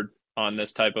forward on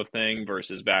this type of thing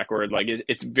versus backward. Like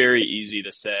it's very easy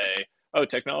to say, oh,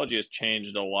 technology has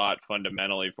changed a lot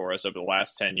fundamentally for us over the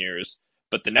last 10 years,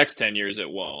 but the next 10 years it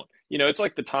won't. It's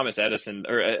like the Thomas Edison,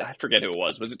 or I forget who it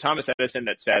was. Was it Thomas Edison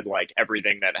that said like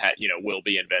everything that will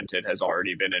be invented has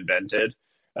already been invented?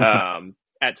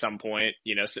 At some point,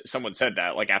 someone said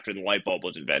that like after the light bulb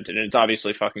was invented, and it's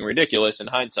obviously fucking ridiculous in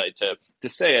hindsight to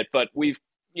say it, but we've,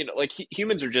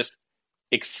 humans are just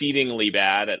exceedingly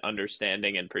bad at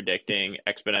understanding and predicting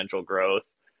exponential growth,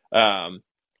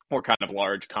 or kind of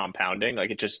large compounding.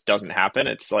 Like it just doesn't happen.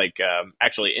 It's like,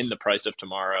 actually in The Price of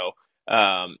Tomorrow,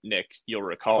 Nick, you'll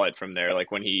recall it from there.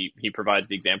 Like when he provides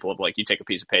the example of like, you take a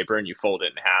piece of paper and you fold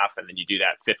it in half and then you do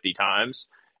that 50 times.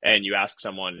 And you ask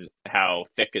someone, how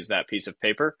thick is that piece of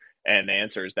paper? And the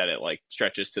answer is that it like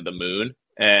stretches to the moon.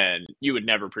 And you would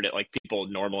never predict, like people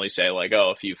normally say like,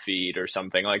 oh, a few feet or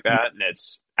something like that. And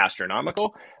it's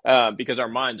astronomical, because our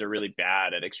minds are really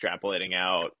bad at extrapolating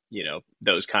out,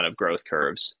 those kind of growth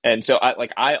curves. And so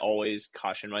I always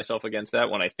caution myself against that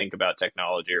when I think about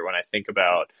technology or when I think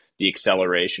about the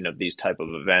acceleration of these type of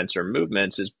events or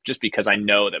movements, is just because I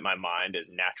know that my mind is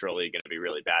naturally going to be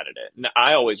really bad at it. And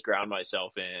I always ground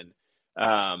myself in,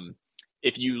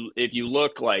 if you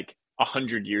look like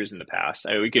 100 years in the past,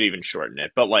 we could even shorten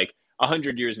it, but like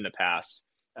 100 years in the past,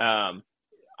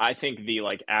 I think the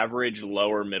like average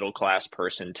lower middle class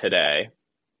person today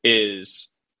is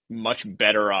much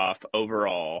better off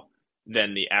overall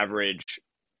than the average,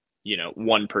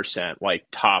 1% like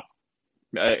top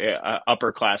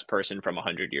upper class person from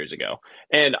 100 years ago.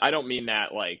 And I don't mean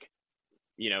that like,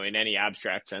 in any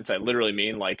abstract sense. I literally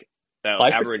mean like the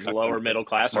average lower middle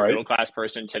class or middle class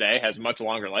person today has much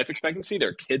longer life expectancy.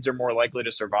 Their kids are more likely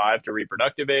to survive to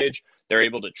reproductive age. They're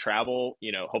able to travel,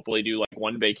 hopefully do like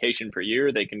one vacation per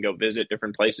year. They can go visit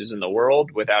different places in the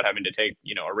world without having to take,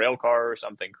 a rail car or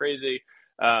something crazy.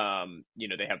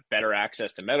 They have better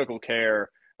access to medical care,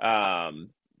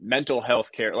 mental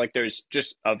health care. Like there's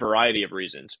just a variety of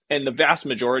reasons. And the vast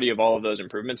majority of all of those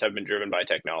improvements have been driven by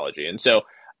technology. And so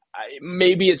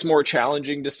maybe it's more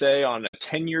challenging to say on a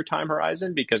 10-year time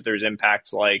horizon because there's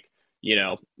impacts like,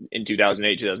 in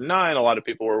 2008, 2009, a lot of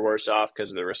people were worse off because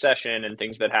of the recession and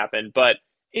things that happened. But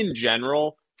in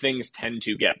general, things tend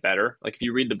to get better. Like if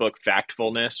you read the book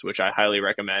Factfulness, which I highly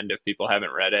recommend if people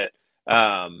haven't read it,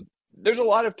 there's a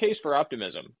lot of case for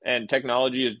optimism, and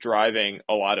technology is driving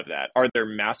a lot of that. Are there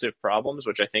massive problems,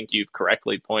 which I think you've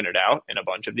correctly pointed out in a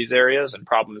bunch of these areas, and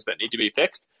problems that need to be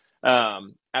fixed?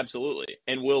 Absolutely.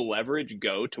 And will leverage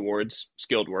go towards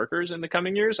skilled workers in the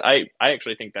coming years? I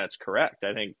actually think that's correct.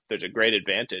 I think there's a great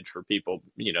advantage for people,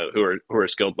 who are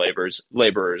skilled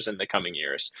laborers in the coming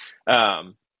years.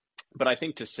 But I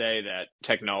think to say that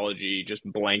technology just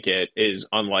blanket is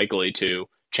unlikely to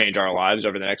change our lives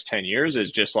over the next 10 years is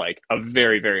just like a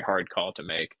very, very hard call to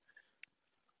make.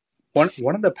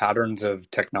 One of the patterns of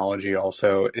technology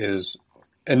also is,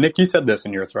 and Nick, you said this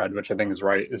in your thread, which I think is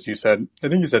right, is I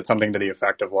think you said something to the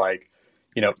effect of like,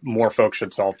 more folks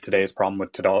should solve today's problem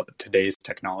with today's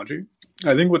technology.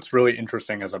 I think what's really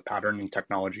interesting as a pattern in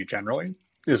technology generally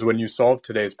is when you solve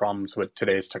today's problems with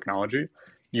today's technology,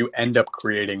 you end up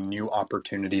creating new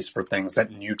opportunities for things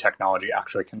that new technology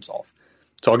actually can solve.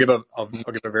 So I'll give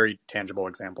a very tangible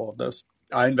example of this.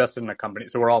 I invested in a company,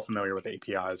 so we're all familiar with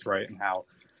APIs, right? And how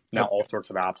now all sorts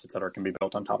of apps, et cetera, can be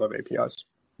built on top of APIs.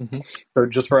 Mm-hmm. So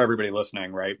just for everybody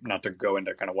listening, right, not to go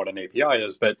into kind of what an API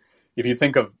is, but if you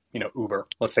think of, Uber,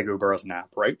 let's take Uber as an app,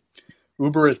 right?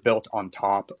 Uber is built on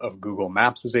top of Google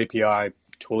Maps' API,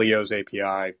 Twilio's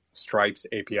API, Stripe's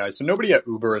API. So nobody at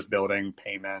Uber is building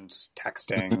payments,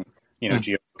 texting,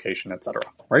 geolocation, et cetera,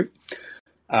 right?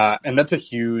 And that's a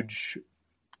huge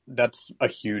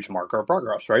marker of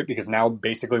progress, right? Because now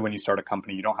basically when you start a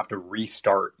company, you don't have to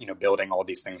restart, building all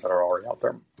these things that are already out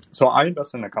there. So I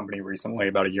invested in a company recently,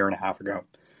 about a year and a half ago,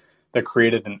 that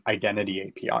created an identity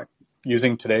API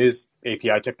using today's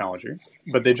API technology,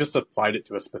 but they just applied it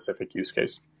to a specific use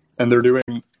case. And they're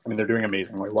doing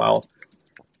amazingly well.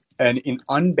 And in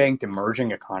unbanked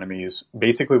emerging economies,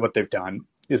 basically what they've done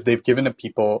is they've given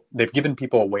people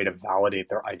a way to validate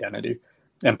their identity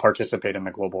and participate in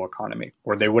the global economy,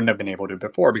 where they wouldn't have been able to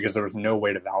before because there was no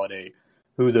way to validate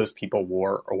who those people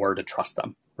were or where to trust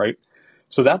them, right?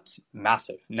 So that's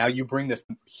massive. Now you bring this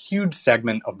huge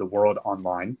segment of the world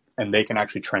online, and they can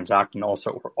actually transact in all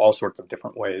sorts of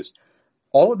different ways.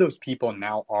 All of those people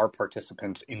now are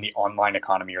participants in the online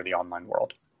economy or the online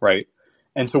world, right?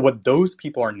 And so what those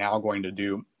people are now going to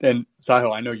do, and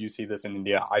Sahil, I know you see this in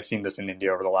India. I've seen this in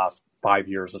India over the last 5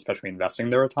 years, especially investing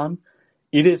there a ton.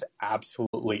 It is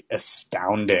absolutely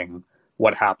astounding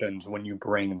what happens when you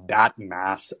bring that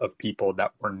mass of people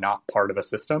that were not part of a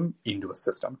system into a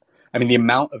system. I mean, the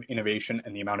amount of innovation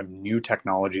and the amount of new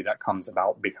technology that comes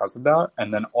about because of that,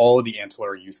 and then all of the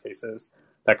ancillary use cases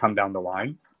that come down the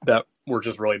line that we're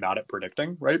just really bad at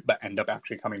predicting, right? But end up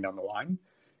actually coming down the line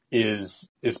is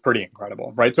pretty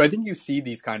incredible, right? So I think you see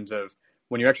these kinds of,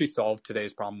 when you actually solve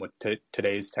today's problem with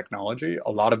today's technology,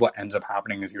 a lot of what ends up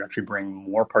happening is you actually bring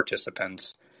more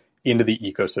participants into the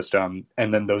ecosystem,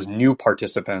 and then those new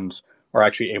participants are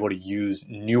actually able to use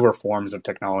newer forms of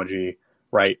technology,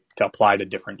 right, to apply to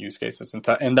different use cases.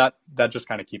 And that just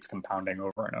kind of keeps compounding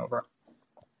over and over.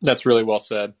 That's really well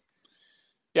said.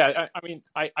 Yeah, I mean,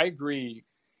 I agree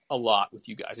a lot with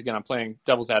you guys. Again, I'm playing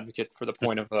devil's advocate for the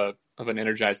point of an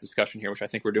energized discussion here, which I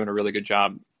think we're doing a really good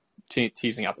job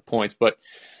teasing out the points. But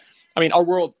I mean, our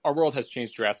world has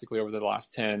changed drastically over the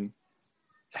last 10.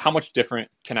 How much different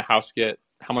can a house get?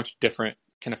 How much different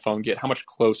can a phone get? How much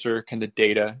closer can the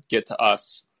data get to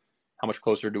us? How much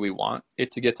closer do we want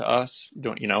it to get to us?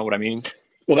 Don't you know what I mean?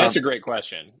 Well, that's a great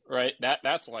question, right?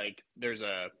 That's like,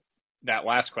 that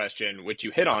last question, which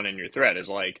you hit on in your thread, is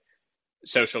like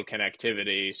social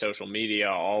connectivity, social media,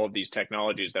 all of these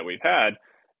technologies that we've had.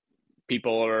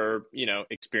 People are,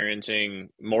 experiencing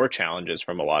more challenges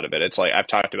from a lot of it. It's like, I've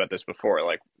talked about this before,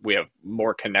 like we have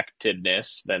more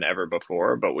connectedness than ever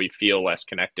before, but we feel less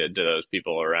connected to those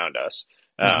people around us.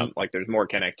 Like there's more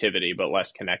connectivity, but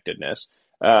less connectedness.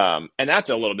 And that's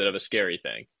a little bit of a scary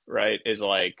thing, right? Is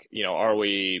like, are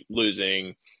we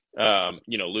losing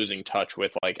touch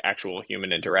with like actual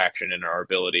human interaction and our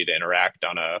ability to interact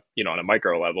on a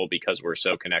micro level because we're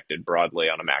so connected broadly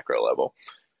on a macro level.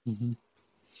 Mm-hmm.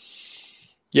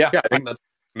 Yeah,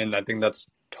 I think that's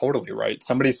totally right.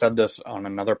 Somebody said this on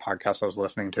another podcast I was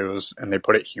listening to, and they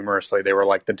put it humorously. They were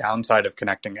like, the downside of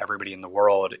connecting everybody in the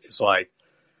world is like,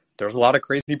 there's a lot of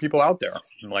crazy people out there.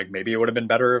 And like, maybe it would have been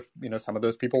better if, some of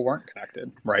those people weren't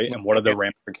connected, right? And what are the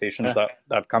ramifications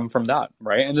that come from that,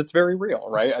 right? And it's very real,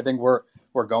 right? I think we're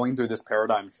we're going through this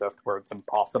paradigm shift where it's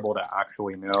impossible to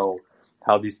actually know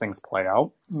how these things play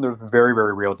out. There's very,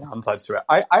 very real downsides to it.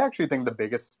 I actually think the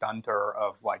biggest stunter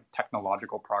of like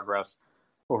technological progress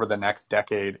over the next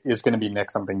decade is going to be,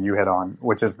 Nick, something you hit on,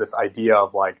 which is this idea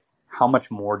of like, how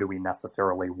much more do we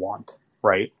necessarily want,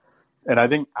 right? And I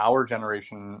think our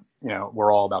generation,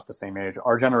 we're all about the same age.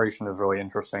 Our generation is really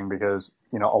interesting because,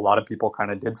 a lot of people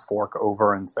kind of did fork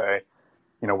over and say,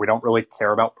 we don't really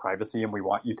care about privacy and we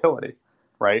want utility,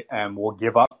 right? And we'll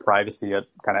give up privacy at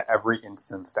kind of every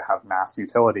instance to have mass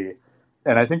utility.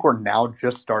 And I think we're now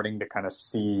just starting to kind of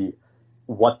see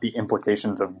what the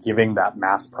implications of giving that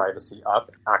mass privacy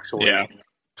up actually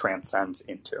transcends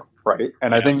into, right?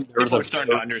 And I think people are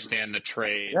starting to understand the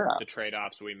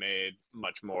trade-offs we made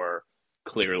much more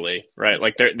clearly, right?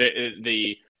 Like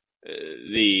the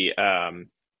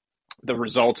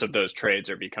results of those trades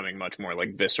are becoming much more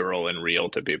like visceral and real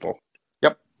to people.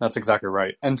 Yep, that's exactly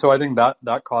right. And so I think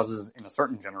that causes, in a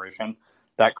certain generation,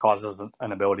 that causes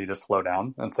an ability to slow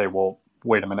down and say, well,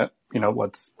 wait a minute,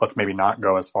 let's maybe not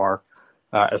go as far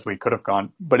as we could have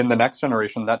gone. But in the next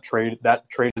generation, that trade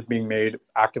is being made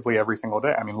actively every single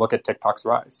day. I mean, look at TikTok's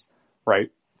rise, right?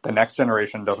 The next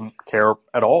generation doesn't care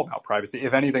at all about privacy.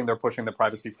 If anything, they're pushing the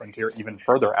privacy frontier even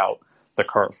further out the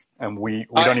curve. And we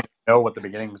don't even know what the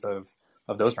beginnings of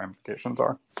those ramifications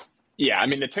are. Yeah, I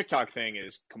mean, the TikTok thing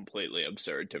is completely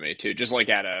absurd to me too. Just like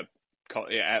at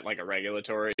like a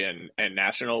regulatory and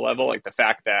national level, like the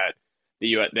fact that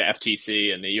the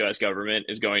FTC and the U.S. government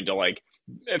is going to like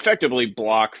effectively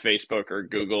block Facebook or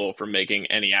Google from making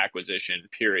any acquisition,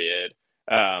 period.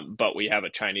 But we have a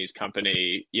Chinese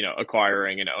company,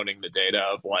 acquiring and owning the data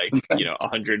of like,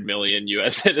 100 million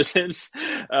U.S. citizens,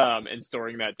 and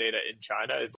storing that data in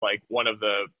China is like one of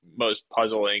the most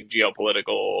puzzling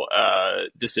geopolitical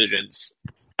decisions,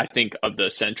 I think, of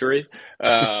the century.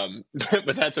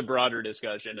 But that's a broader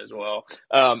discussion as well.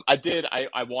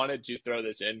 I wanted to throw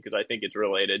this in because I think it's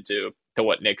related to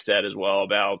what Nick said as well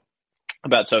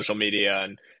about social media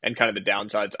and kind of the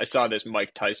downsides. I saw this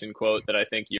Mike Tyson quote that I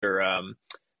think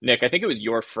Nick, I think it was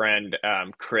your friend,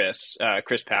 Chris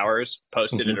Powers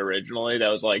posted it originally. That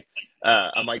was like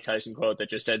a Mike Tyson quote that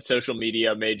just said, social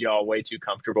media made y'all way too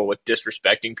comfortable with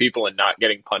disrespecting people and not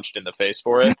getting punched in the face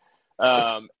for it.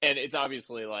 And it's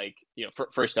obviously like,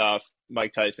 first off,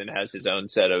 Mike Tyson has his own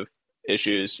set of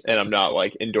issues, and I'm not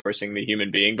like endorsing the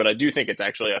human being, but I do think it's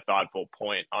actually a thoughtful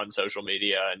point on social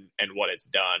media and what it's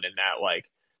done, and that like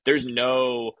there's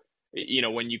no,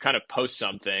 when you kind of post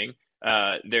something,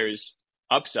 there's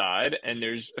upside and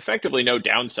there's effectively no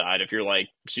downside if you're like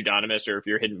pseudonymous or if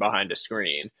you're hidden behind a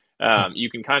screen. You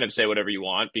can kind of say whatever you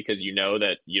want because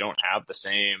that you don't have the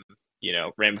same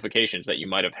ramifications that you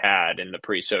might have had in the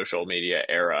pre-social media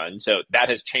era. And so that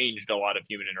has changed a lot of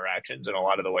human interactions and a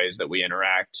lot of the ways that we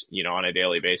interact, on a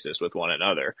daily basis with one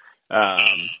another,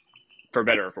 for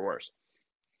better or for worse.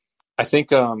 I think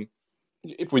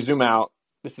if we zoom out,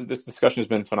 this discussion has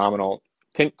been phenomenal.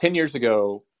 10 years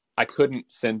ago, I couldn't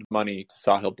send money to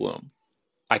Sahil Bloom.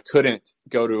 I couldn't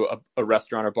go to a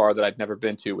restaurant or bar that I'd never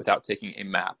been to without taking a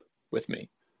map with me.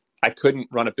 I couldn't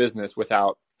run a business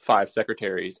without 5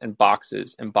 secretaries and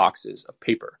boxes of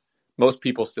paper. Most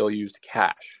people still used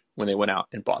cash when they went out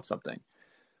and bought something.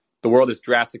 The world is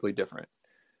drastically different.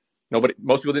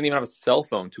 Most people didn't even have a cell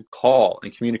phone to call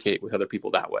and communicate with other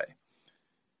people that way.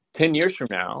 10 years from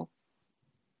now,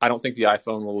 I don't think the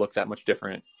iPhone will look that much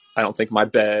different. I don't think my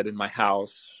bed in my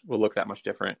house will look that much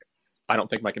different. I don't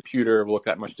think my computer will look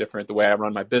that much different. The way I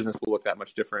run my business will look that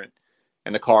much different.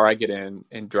 And the car I get in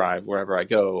and drive wherever I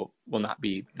go will not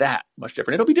be that much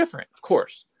different. It'll be different, of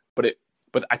course. But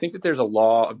I think that there's a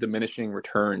law of diminishing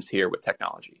returns here with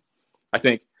technology. I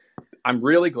think I'm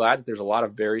really glad that there's a lot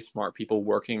of very smart people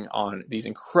working on these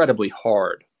incredibly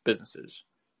hard businesses.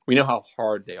 We know how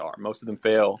hard they are. Most of them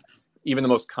fail. Even the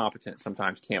most competent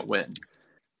sometimes can't win.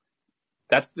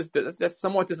 That's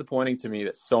somewhat disappointing to me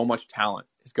that so much talent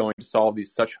is going to solve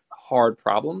these such hard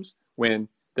problems when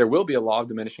there will be a law of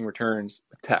diminishing returns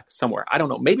with tech somewhere. I don't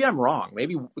know. Maybe I'm wrong.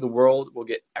 Maybe the world will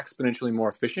get exponentially more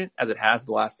efficient as it has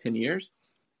the last 10 years.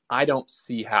 I don't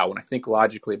see how. When I think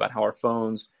logically about how our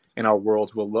phones and our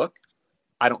worlds will look,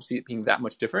 I don't see it being that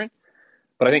much different.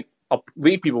 But I think I'll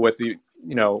leave people with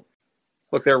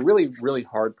look, they're really, really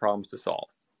hard problems to solve.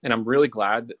 And I'm really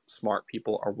glad that smart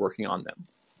people are working on them.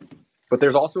 But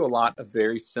there's also a lot of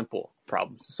very simple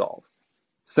problems to solve.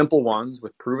 Simple ones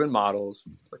with proven models,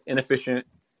 with inefficient,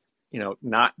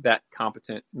 not that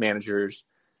competent managers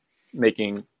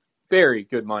making very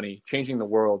good money, changing the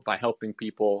world by helping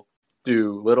people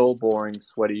do little, boring,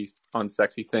 sweaty,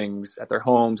 unsexy things at their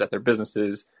homes, at their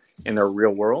businesses, in their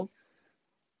real world.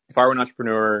 If I were an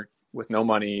entrepreneur, with no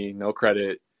money, no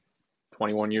credit,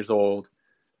 21 years old,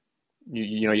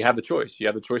 you have the choice. You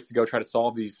have the choice to go try to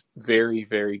solve these very,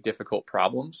 very difficult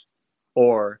problems,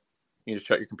 or you just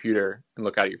shut your computer and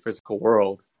look out at your physical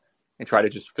world and try to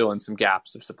just fill in some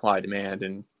gaps of supply demand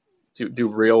and do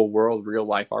real world, real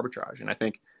life arbitrage. And I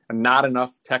think not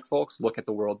enough tech folks look at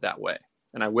the world that way.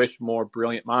 And I wish more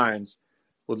brilliant minds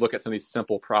would look at some of these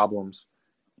simple problems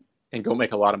and go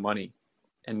make a lot of money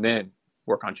and then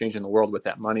work on changing the world with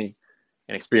that money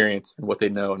and experience and what they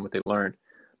know and what they learned.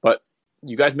 But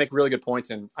you guys make really good points,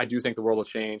 and I do think the world will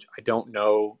change. I don't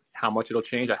know how much it'll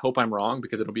change. I hope I'm wrong,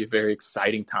 because it'll be a very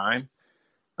exciting time.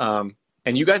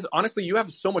 And you guys, honestly, you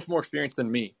have so much more experience than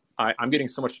me. I'm getting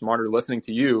so much smarter listening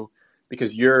to you,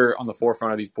 because you're on the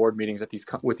forefront of these board meetings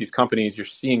with these companies. You're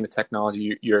seeing the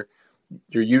technology. You're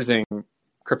using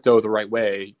crypto the right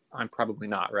way. I'm probably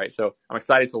not, right? So I'm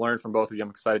excited to learn from both of you. I'm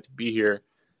excited to be here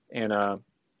and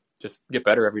just get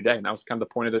better every day. And that was kind of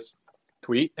the point of this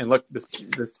tweet. And look,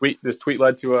 this tweet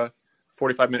led to a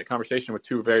 45-minute conversation with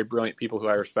two very brilliant people who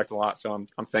I respect a lot. So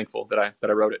I'm thankful that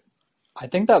I wrote it. I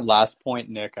think that last point,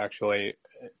 Nick, actually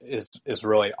is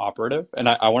really operative. And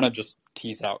I want to just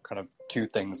tease out kind of two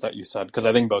things that you said, because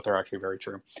I think both are actually very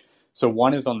true. So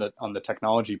one is on the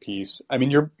technology piece. I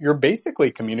mean, you're basically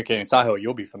communicating, Sahil,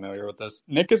 you'll be familiar with this.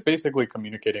 Nick is basically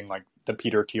communicating like the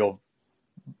Peter Thiel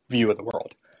view of the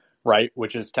world, right?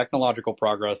 Which is technological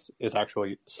progress is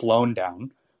actually slowed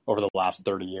down over the last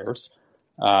 30 years.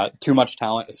 Too much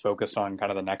talent is focused on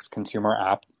kind of the next consumer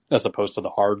app, as opposed to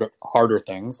the harder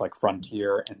things like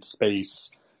frontier and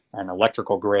space and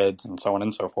electrical grids and so on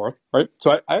and so forth, right?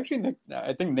 So I think,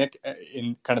 Nick,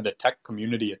 in kind of the tech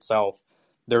community itself,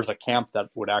 there's a camp that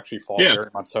would actually fall very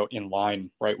much so in line,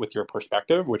 right, with your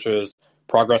perspective, which is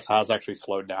progress has actually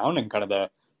slowed down, and kind of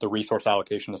the resource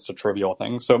allocation is to trivial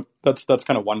things. So that's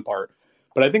kind of one part.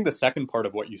 But I think the second part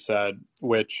of what you said,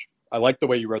 which I like the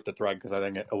way you wrote the thread, because I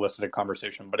think it elicited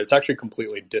conversation, but it's actually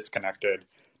completely disconnected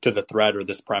to the thread or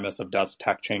this premise of does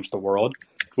tech change the world,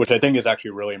 which I think is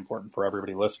actually really important for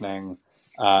everybody listening,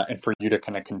 and for you to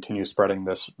kind of continue spreading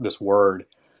this word,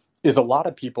 is a lot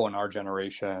of people in our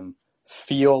generation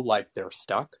feel like they're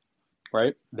stuck,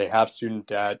 right? They have student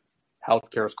debt,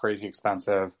 healthcare is crazy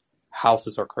expensive,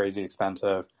 houses are crazy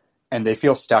expensive, and they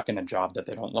feel stuck in a job that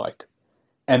they don't like.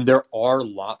 And there are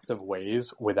lots of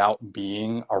ways, without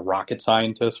being a rocket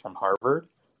scientist from Harvard,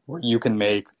 where you can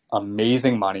make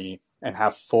amazing money and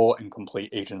have full and complete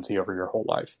agency over your whole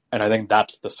life. And I think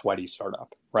that's the sweaty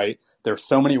startup, right? There's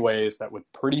so many ways that with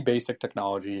pretty basic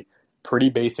technology,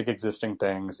 pretty basic existing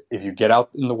things, if you get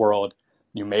out in the world,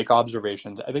 you make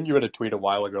observations. I think you had a tweet a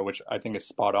while ago, which I think is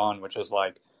spot on, which is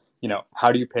like,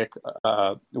 how do you pick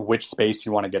which space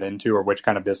you want to get into or which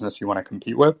kind of business you want to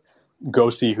compete with? Go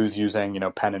see who's using,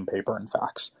 pen and paper and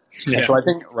fax. Yeah. And so I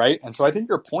think, right. And so I think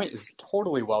your point is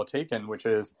totally well taken, which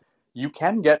is you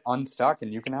can get unstuck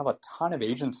and you can have a ton of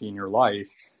agency in your life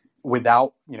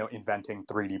without, inventing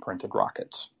 3D printed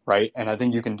rockets. Right. And I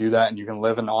think you can do that and you can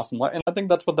live an awesome life. And I think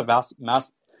that's what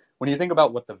when you think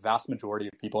about what the vast majority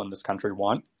of people in this country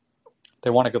want,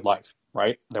 they want a good life,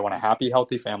 right? They want a happy,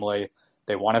 healthy family.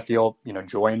 They want to feel,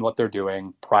 joy in what they're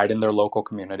doing, pride in their local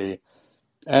community.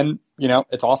 And,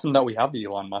 it's awesome that we have the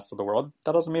Elon Musk of the world.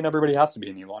 That doesn't mean everybody has to be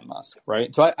an Elon Musk,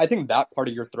 right? So I think that part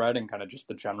of your thread and kind of just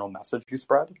the general message you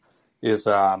spread is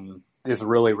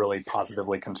really, really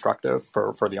positively constructive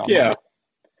for the online. Yeah.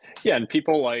 Yeah. And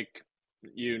people like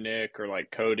you, Nick, or like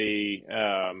Cody,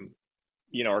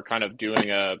 are kind of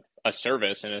doing a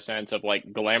service in a sense of like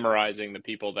glamorizing the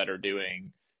people that are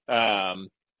doing,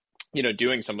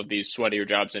 doing some of these sweatier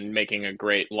jobs and making a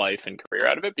great life and career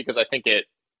out of it, because I think it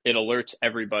alerts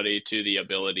everybody to the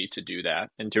ability to do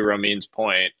that. And to Ramin's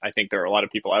point, I think there are a lot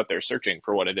of people out there searching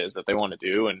for what it is that they want to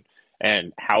do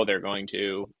and how they're going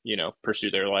to, pursue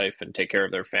their life and take care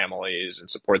of their families and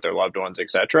support their loved ones,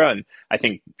 etc. And I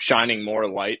think shining more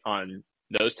light on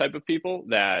those type of people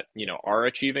that, are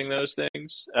achieving those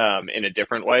things in a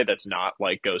different way that's not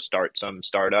like go start some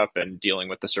startup and dealing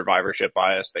with the survivorship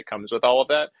bias that comes with all of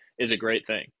that is a great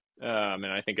thing. And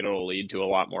I think it'll lead to a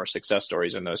lot more success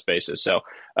stories in those spaces. So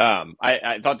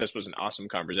I thought this was an awesome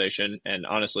conversation, and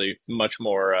honestly, much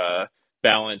more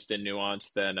balanced and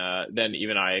nuanced than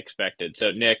even I expected.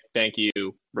 So Nick, thank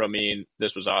you. Ramin,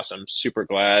 this was awesome. Super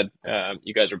glad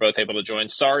you guys were both able to join.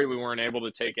 Sorry we weren't able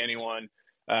to take anyone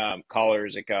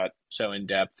callers. It got so in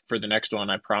depth. For the next one,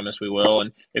 I promise we will.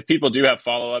 And if people do have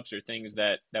follow-ups or things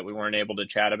that we weren't able to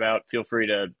chat about, feel free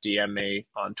to DM me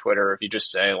on Twitter. If you just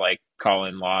say like call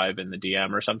in live in the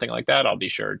DM or something like that, I'll be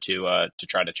sure to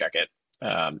try to check it.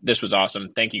 This was awesome.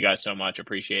 Thank you guys so much.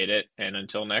 Appreciate it. And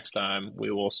until next time,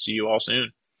 we will see you all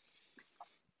soon.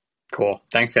 Cool.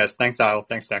 Thanks, guys. Thanks, Dial.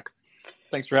 Thanks, Nick.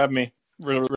 Thanks for having me. Really